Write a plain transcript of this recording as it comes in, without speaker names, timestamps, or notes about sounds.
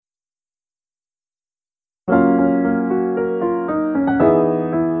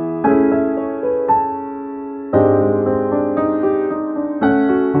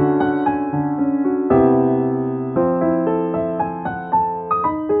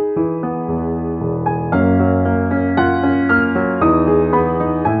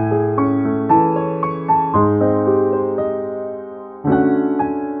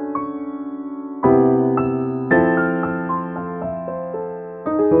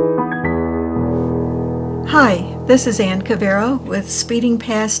Hi, this is Ann Cavero with Speeding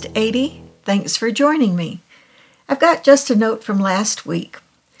Past 80. Thanks for joining me. I've got just a note from last week.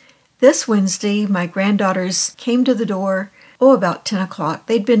 This Wednesday, my granddaughters came to the door, about 10 o'clock.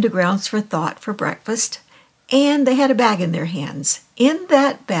 They'd been to Grounds for Thought for breakfast, and they had a bag in their hands. In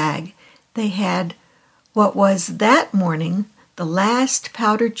that bag, they had what was that morning the last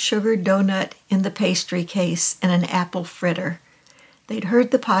powdered sugar donut in the pastry case and an apple fritter. They'd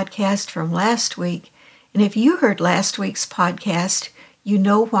heard the podcast from last week, and if you heard last week's podcast, you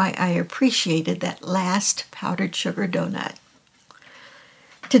know why I appreciated that last powdered sugar donut.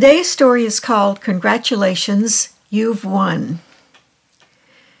 Today's story is called Congratulations, You've Won.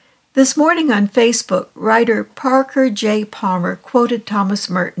 This morning on Facebook, writer Parker J. Palmer quoted Thomas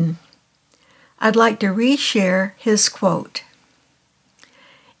Merton. I'd like to reshare his quote.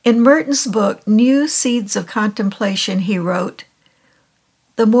 In Merton's book, New Seeds of Contemplation, he wrote,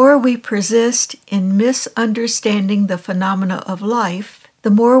 "The more we persist in misunderstanding the phenomena of life, the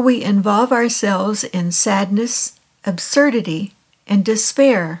more we involve ourselves in sadness, absurdity, and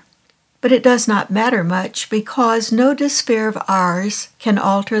despair. But it does not matter much because no despair of ours can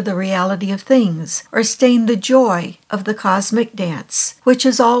alter the reality of things or stain the joy of the cosmic dance, which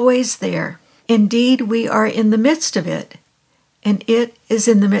is always there. Indeed, we are in the midst of it, and it is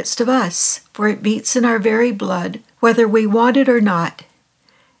in the midst of us, for it beats in our very blood, whether we want it or not.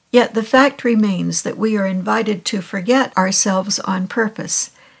 Yet the fact remains that we are invited to forget ourselves on purpose,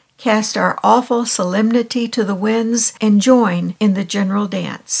 cast our awful solemnity to the winds, and join in the general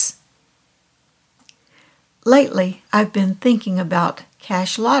dance." Lately, I've been thinking about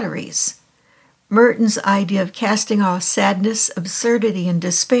cash lotteries. Merton's idea of casting off sadness, absurdity, and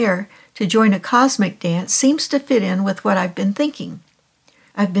despair to join a cosmic dance seems to fit in with what I've been thinking.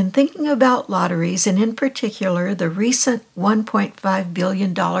 I've been thinking about lotteries, and in particular, the recent $1.5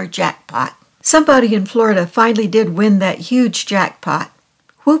 billion jackpot. Somebody in Florida finally did win that huge jackpot.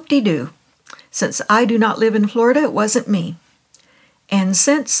 Whoop-de-doo. Since I do not live in Florida, it wasn't me. And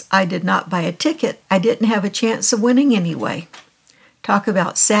since I did not buy a ticket, I didn't have a chance of winning anyway. Talk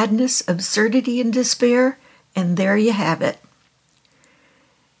about sadness, absurdity, and despair, and there you have it.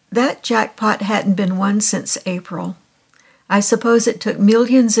 That jackpot hadn't been won since April. I suppose it took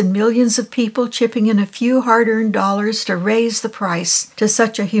millions and millions of people chipping in a few hard-earned dollars to raise the price to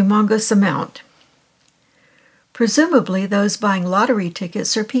such a humongous amount. Presumably, those buying lottery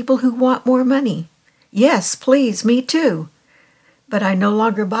tickets are people who want more money. Yes, please, me too. But I no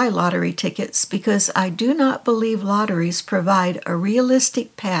longer buy lottery tickets because I do not believe lotteries provide a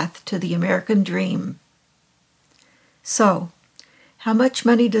realistic path to the American dream. So, how much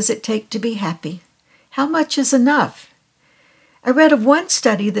money does it take to be happy? How much is enough? I read of one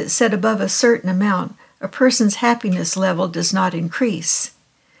study that said above a certain amount, a person's happiness level does not increase.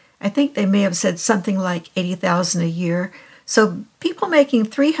 I think they may have said something like $80,000 a year, so people making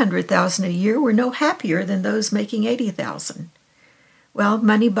 $300,000 a year were no happier than those making $80,000. Well,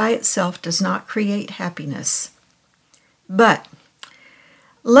 money by itself does not create happiness. But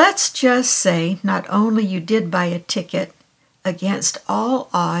let's just say not only you did buy a ticket, against all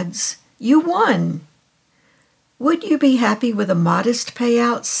odds, you won. Would you be happy with a modest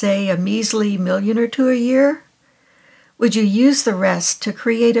payout, say a measly $1 million or $2 million a year? Would you use the rest to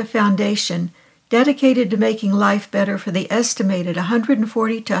create a foundation dedicated to making life better for the estimated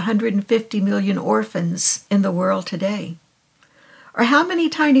 140 to 150 million orphans in the world today? Or how many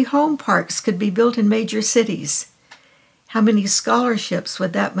tiny home parks could be built in major cities? How many scholarships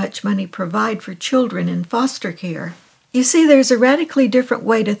would that much money provide for children in foster care? You see, there's a radically different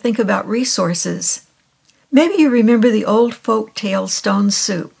way to think about resources. Maybe you remember the old folk tale Stone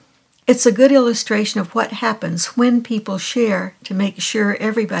Soup. It's a good illustration of what happens when people share to make sure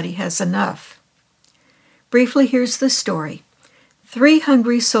everybody has enough. Briefly, here's the story. 3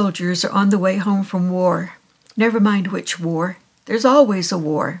 hungry soldiers are on the way home from war. Never mind which war. There's always a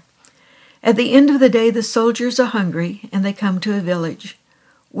war. At the end of the day, the soldiers are hungry, and they come to a village.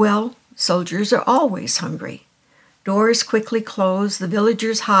 Well, soldiers are always hungry. Doors quickly close, the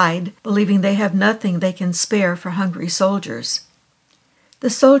villagers hide, believing they have nothing they can spare for hungry soldiers. The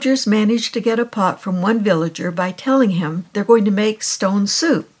soldiers manage to get a pot from one villager by telling him they're going to make stone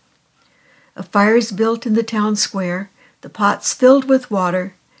soup. A fire is built in the town square, the pot's filled with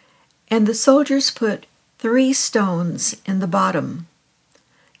water, and the soldiers put 3 stones in the bottom.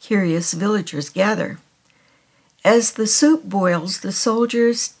 Curious villagers gather. As the soup boils, the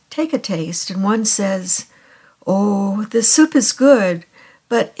soldiers take a taste, and one says, "Oh, the soup is good,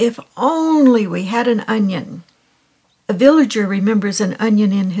 but if only we had an onion." A villager remembers an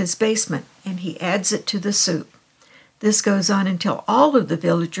onion in his basement, and he adds it to the soup. This goes on until all of the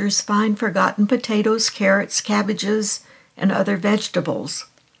villagers find forgotten potatoes, carrots, cabbages, and other vegetables.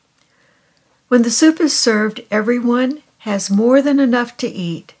 When the soup is served, everyone has more than enough to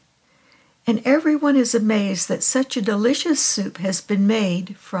eat, and everyone is amazed that such a delicious soup has been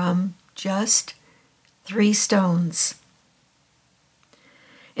made from just 3 stones.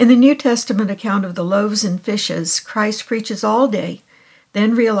 In the New Testament account of the loaves and fishes, Christ preaches all day,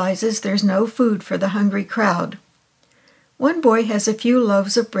 then realizes there's no food for the hungry crowd. One boy has a few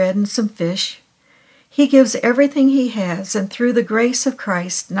loaves of bread and some fish. He gives everything he has, and through the grace of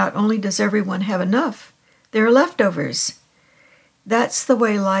Christ, not only does everyone have enough, there are leftovers. That's the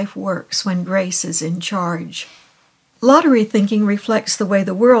way life works when grace is in charge. Lottery thinking reflects the way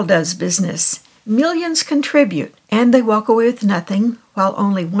the world does business. Millions contribute, and they walk away with nothing, while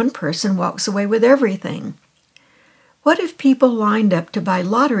only one person walks away with everything. What if people lined up to buy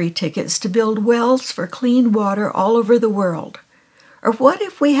lottery tickets to build wells for clean water all over the world? Or what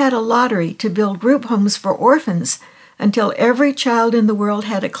if we had a lottery to build group homes for orphans until every child in the world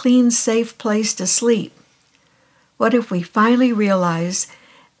had a clean, safe place to sleep? What if we finally realize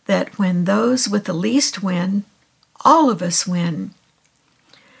that when those with the least win, all of us win?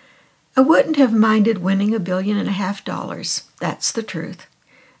 I wouldn't have minded winning $1.5 billion. That's the truth.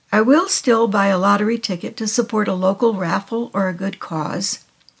 I will still buy a lottery ticket to support a local raffle or a good cause.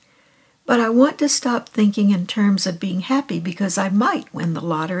 But I want to stop thinking in terms of being happy because I might win the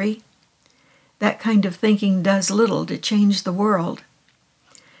lottery. That kind of thinking does little to change the world.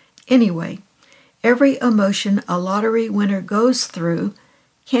 Anyway, every emotion a lottery winner goes through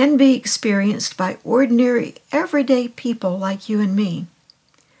can be experienced by ordinary, everyday people like you and me.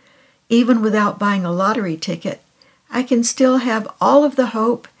 Even without buying a lottery ticket, I can still have all of the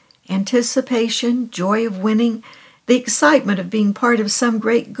hope, anticipation, joy of winning, the excitement of being part of some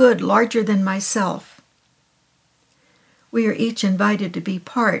great good larger than myself. We are each invited to be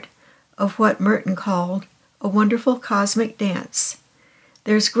part of what Merton called a wonderful cosmic dance.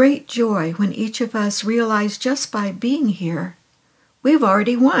 There's great joy when each of us realize just by being here, we've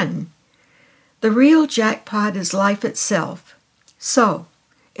already won. The real jackpot is life itself. So,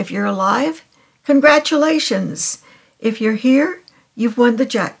 if you're alive, congratulations! If you're here, you've won the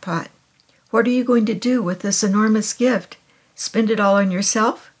jackpot. What are you going to do with this enormous gift? Spend it all on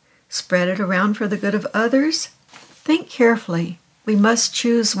yourself? Spread it around for the good of others? Think carefully. We must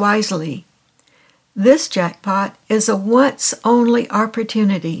choose wisely. This jackpot is a once-only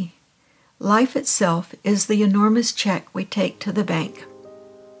opportunity. Life itself is the enormous check we take to the bank.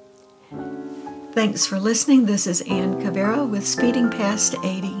 Thanks for listening. This is Ann Cavera with Speeding Past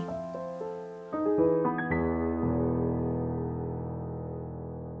 80.